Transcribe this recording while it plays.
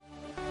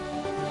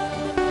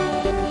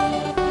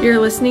You're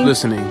listening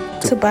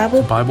to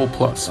Bible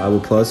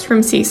Plus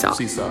from Seesaw.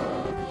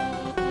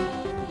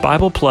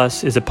 Bible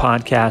Plus is a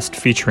podcast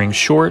featuring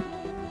short,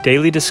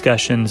 daily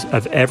discussions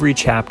of every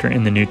chapter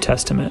in the New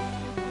Testament.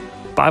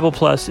 Bible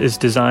Plus is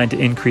designed to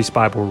increase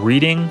Bible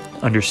reading,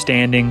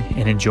 understanding,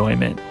 and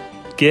enjoyment.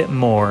 Get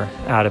more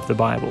out of the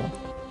Bible.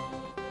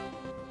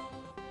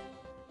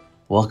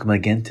 Welcome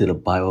again to the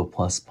Bible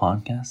Plus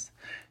podcast.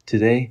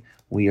 Today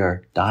we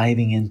are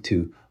diving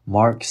into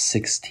Mark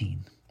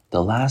 16,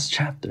 the last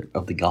chapter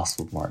of the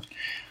Gospel of Mark.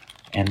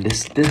 And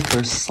this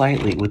differs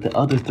slightly with the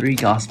other three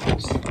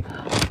Gospels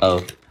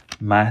of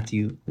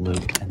Matthew,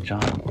 Luke, and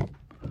John.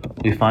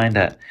 We find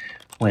that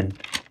when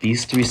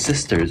these three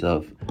sisters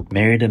of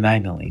Mary the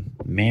Magdalene,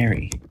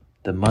 Mary,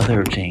 the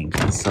mother of James,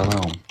 and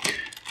Salome,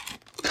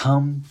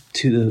 come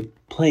to the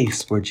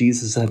place where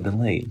Jesus had been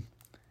laid,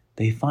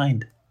 they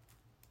find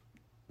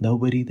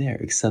nobody there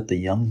except a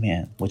young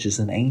man, which is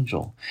an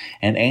angel.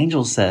 An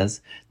angel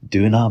says,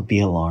 "Do not be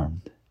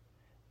alarmed.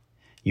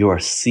 You are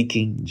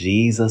seeking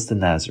Jesus the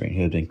Nazarene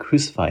who had been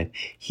crucified.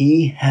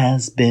 He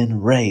has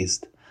been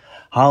raised.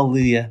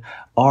 Hallelujah.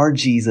 Our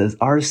Jesus,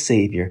 our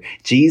Savior,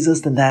 Jesus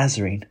the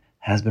Nazarene,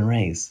 has been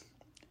raised.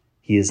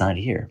 He is not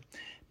here.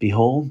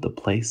 Behold the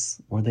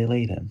place where they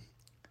laid him."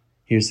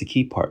 Here's the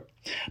key part.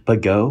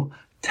 "But go,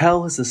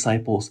 tell his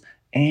disciples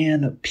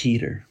and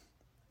Peter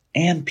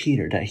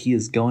that he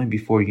is going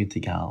before you to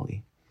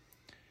Galilee."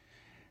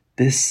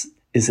 This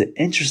is an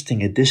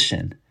interesting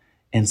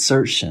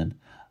insertion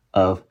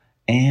of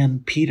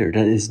 "and Peter"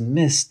 that is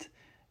missed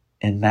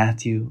in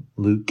Matthew,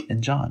 Luke,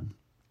 and John.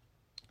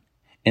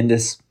 In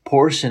this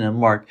portion in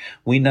Mark,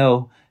 we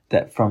know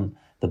that from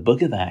the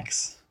book of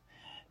Acts,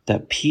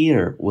 that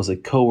Peter was a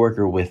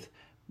co-worker with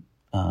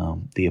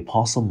the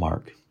Apostle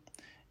Mark,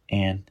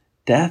 and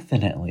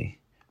definitely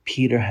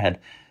Peter had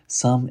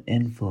some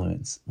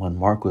influence when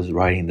Mark was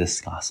writing this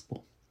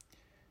gospel.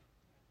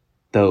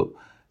 Though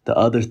the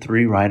other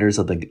three writers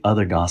of the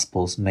other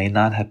gospels may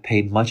not have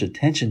paid much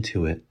attention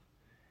to it,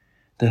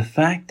 the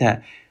fact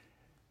that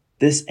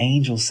this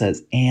angel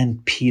says,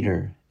 "and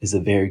Peter," is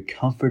a very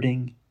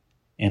comforting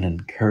and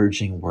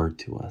encouraging word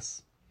to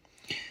us.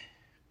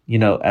 You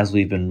know, as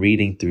we've been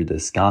reading through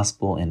this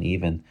gospel and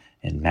even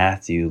in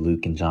Matthew,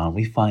 Luke, and John,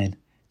 we find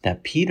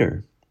that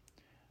Peter,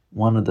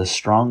 one of the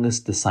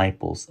strongest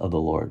disciples of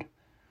the Lord,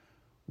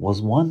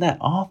 was one that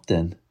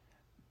often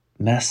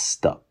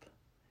messed up.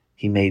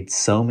 He made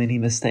so many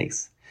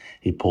mistakes.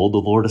 He pulled the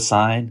Lord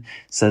aside,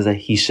 says that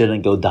he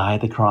shouldn't go die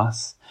at the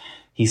cross.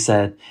 He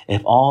said,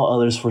 "If all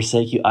others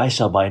forsake you, I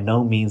shall by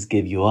no means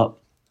give you up."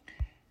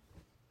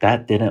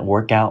 That didn't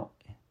work out.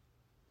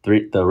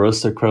 The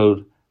rooster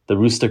crowed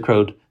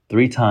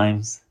 3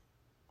 times,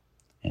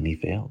 and he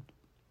failed.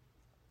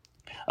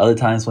 Other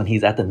times when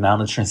he's at the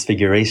Mount of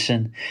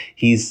Transfiguration,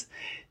 he's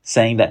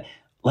saying that,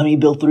 "Let me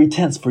build 3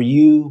 tents for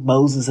you,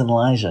 Moses, and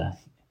Elijah."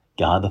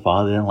 God the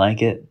Father didn't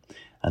like it.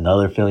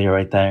 Another failure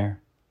right there.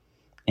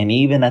 And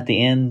even at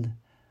the end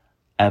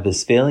of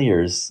his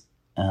failures,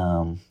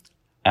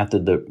 after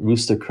the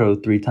rooster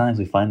crowed 3 times,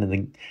 we find in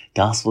the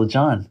Gospel of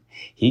John,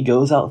 he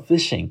goes out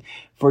fishing,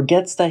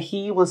 forgets that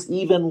he was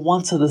even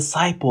once a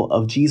disciple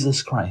of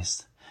Jesus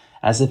Christ,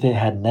 as if it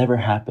had never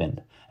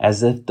happened,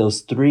 as if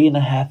those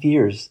 3.5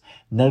 years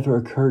never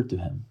occurred to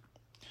him.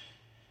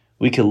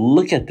 We could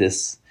look at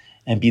this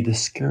and be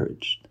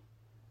discouraged.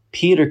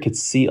 Peter could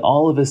see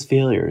all of his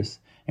failures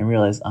and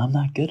realize, "I'm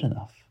not good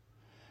enough.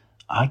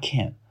 I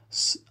can't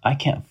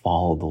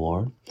follow the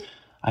Lord.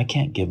 I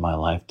can't give my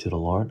life to the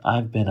Lord.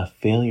 I've been a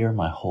failure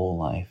my whole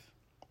life."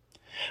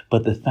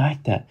 But the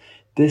fact that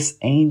this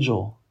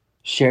angel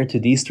shared to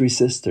these 3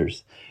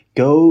 sisters,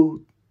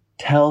 "Go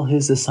tell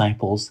his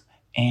disciples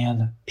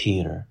and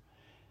Peter,"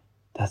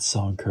 that's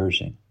so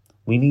encouraging.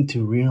 We need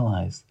to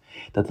realize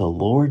that the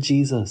Lord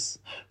Jesus,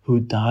 who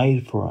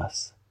died for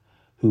us,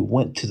 who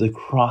went to the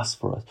cross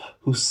for us,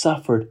 who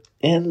suffered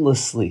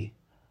endlessly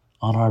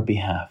on our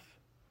behalf,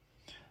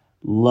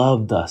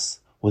 loved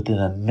us with an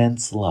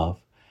immense love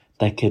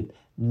that could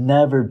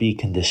never be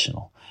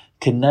conditional,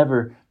 could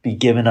never be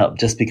given up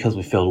just because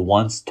we failed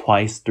once,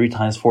 twice, 3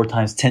 times, 4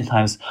 times, 10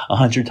 times,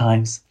 100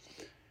 times.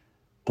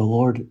 The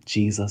Lord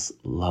Jesus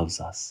loves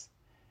us,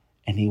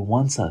 and he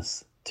wants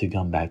us to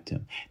come back to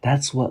him.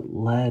 That's what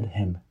led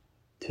him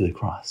to the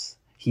cross.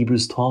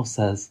 Hebrews 12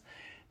 says,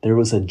 there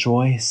was a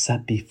joy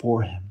set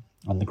before him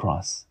on the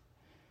cross.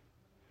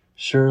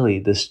 Surely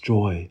this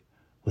joy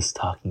was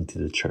talking to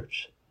the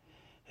church,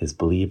 his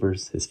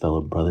believers, his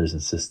fellow brothers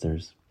and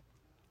sisters.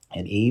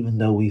 And even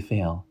though we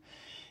fail,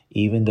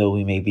 even though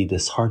we may be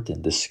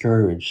disheartened,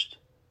 discouraged,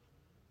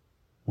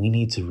 we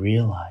need to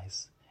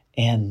realize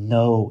and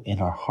know in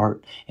our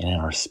heart and in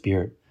our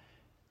spirit,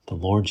 the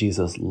Lord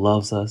Jesus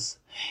loves us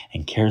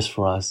and cares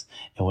for us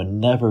and would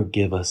never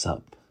give us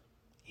up,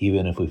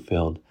 even if we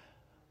failed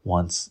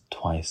once,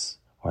 twice,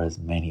 or as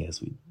many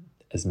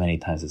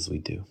times as we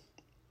do.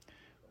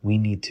 We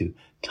need to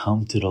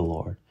come to the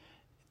Lord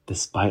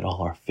despite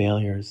all our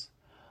failures,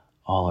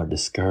 all our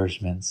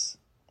discouragements,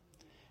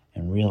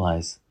 and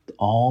realize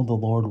all the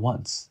Lord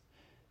wants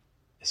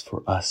is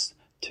for us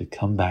to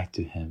come back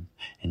to him,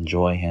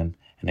 enjoy him,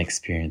 and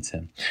experience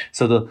him.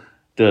 So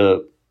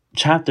the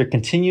chapter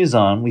continues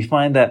on. We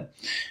find that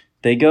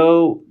they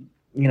go,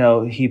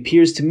 he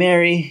appears to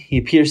Mary, he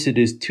appears to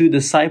these 2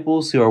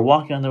 disciples who are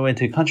walking on their way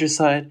to the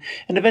countryside,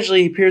 and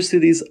eventually he appears to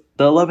the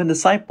 11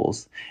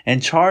 disciples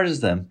and charges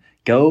them,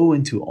 go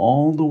into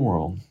all the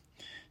world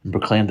and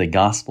proclaim the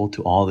gospel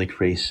to all the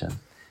creation.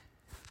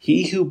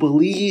 He who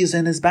believes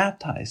and is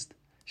baptized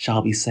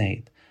shall be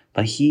saved,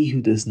 but he who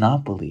does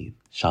not believe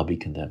shall be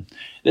condemned.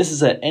 This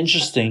is an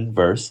interesting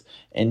verse,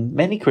 and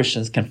many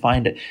Christians can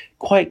find it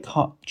quite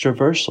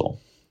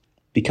controversial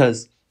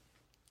because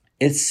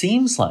it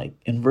seems like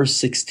in verse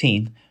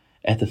 16,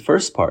 at the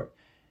first part,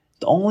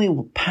 the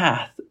only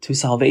path to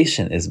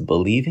salvation is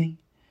believing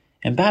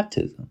and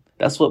baptism.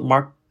 That's what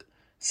Mark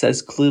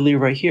says clearly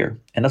right here.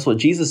 And that's what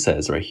Jesus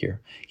says right here.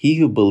 He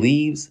who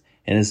believes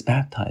and is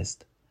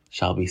baptized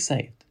shall be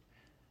saved.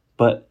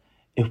 But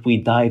if we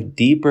dive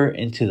deeper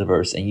into the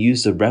verse and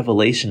use the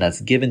revelation that's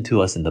given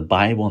to us in the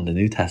Bible and the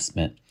New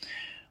Testament,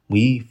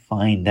 we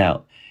find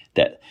out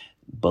that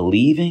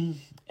believing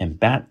and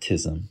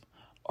baptism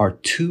are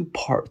 2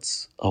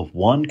 parts of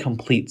one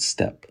complete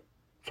step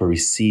for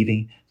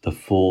receiving the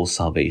full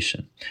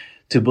salvation.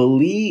 To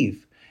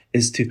believe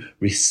is to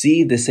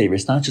receive the Savior.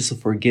 It's not just a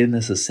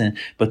forgiveness of sin,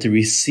 but to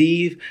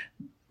receive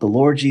the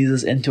Lord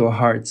Jesus into our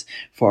hearts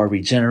for our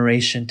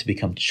regeneration, to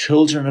become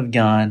children of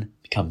God,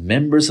 become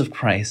members of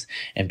Christ,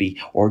 and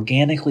be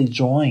organically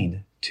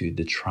joined to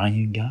the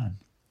triune God.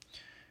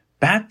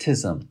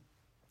 Baptism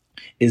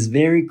is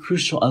very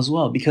crucial as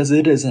well because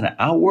it is an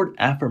outward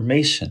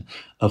affirmation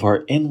of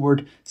our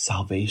inward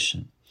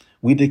salvation.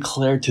 We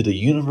declare to the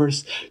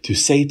universe, to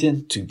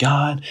Satan, to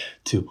God,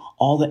 to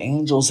all the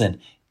angels and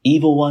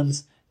evil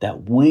ones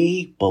that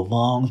we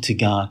belong to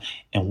God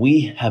and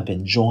we have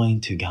been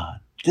joined to God.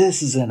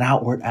 This is an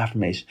outward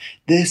affirmation.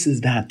 This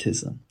is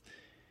baptism.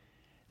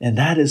 And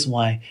that is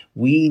why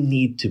we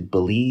need to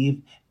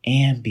believe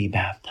and be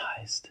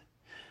baptized.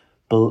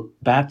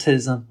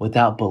 Baptism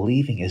without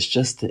believing is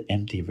just an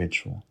empty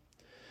ritual.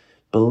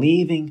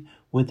 Believing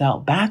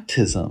without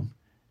baptism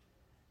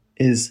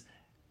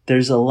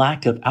there's a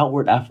lack of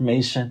outward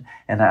affirmation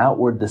and an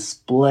outward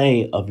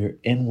display of your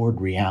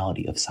inward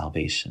reality of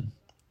salvation.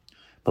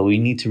 But we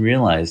need to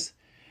realize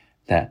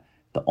that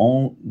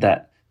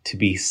that to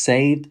be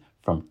saved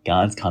from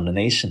God's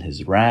condemnation,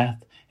 his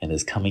wrath, and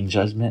his coming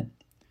judgment,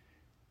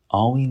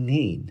 all we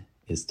need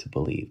is to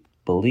believe.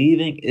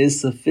 Believing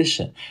is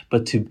sufficient,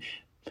 but to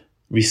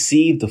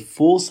receive the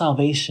full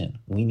salvation,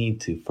 we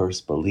need to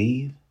first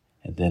believe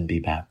and then be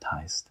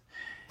baptized.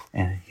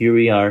 And here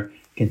we are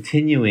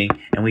continuing,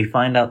 and we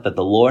find out that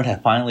the Lord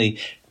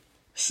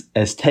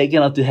has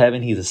taken up to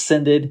heaven. He's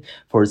ascended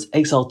for his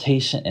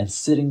exaltation and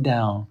sitting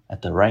down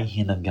at the right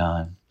hand of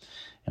God.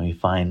 And we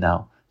find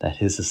out that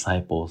his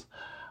disciples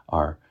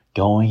are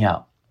going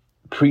out,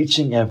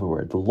 preaching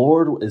everywhere. The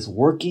Lord is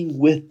working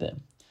with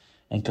them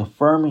and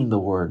confirming the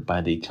word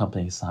by the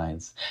accompanying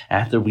signs.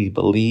 After we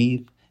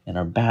believe and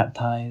are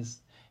baptized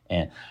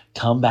and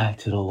come back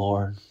to the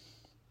Lord,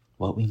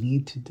 what we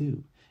need to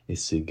do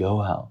is to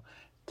go out,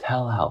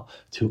 tell out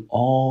to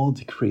all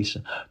the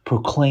creation,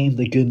 proclaim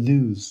the good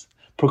news,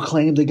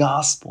 proclaim the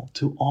gospel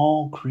to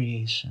all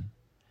creation,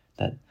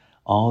 that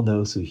all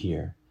those who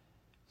hear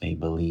may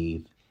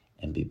believe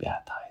and be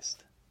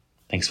baptized.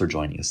 Thanks for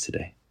joining us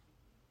today.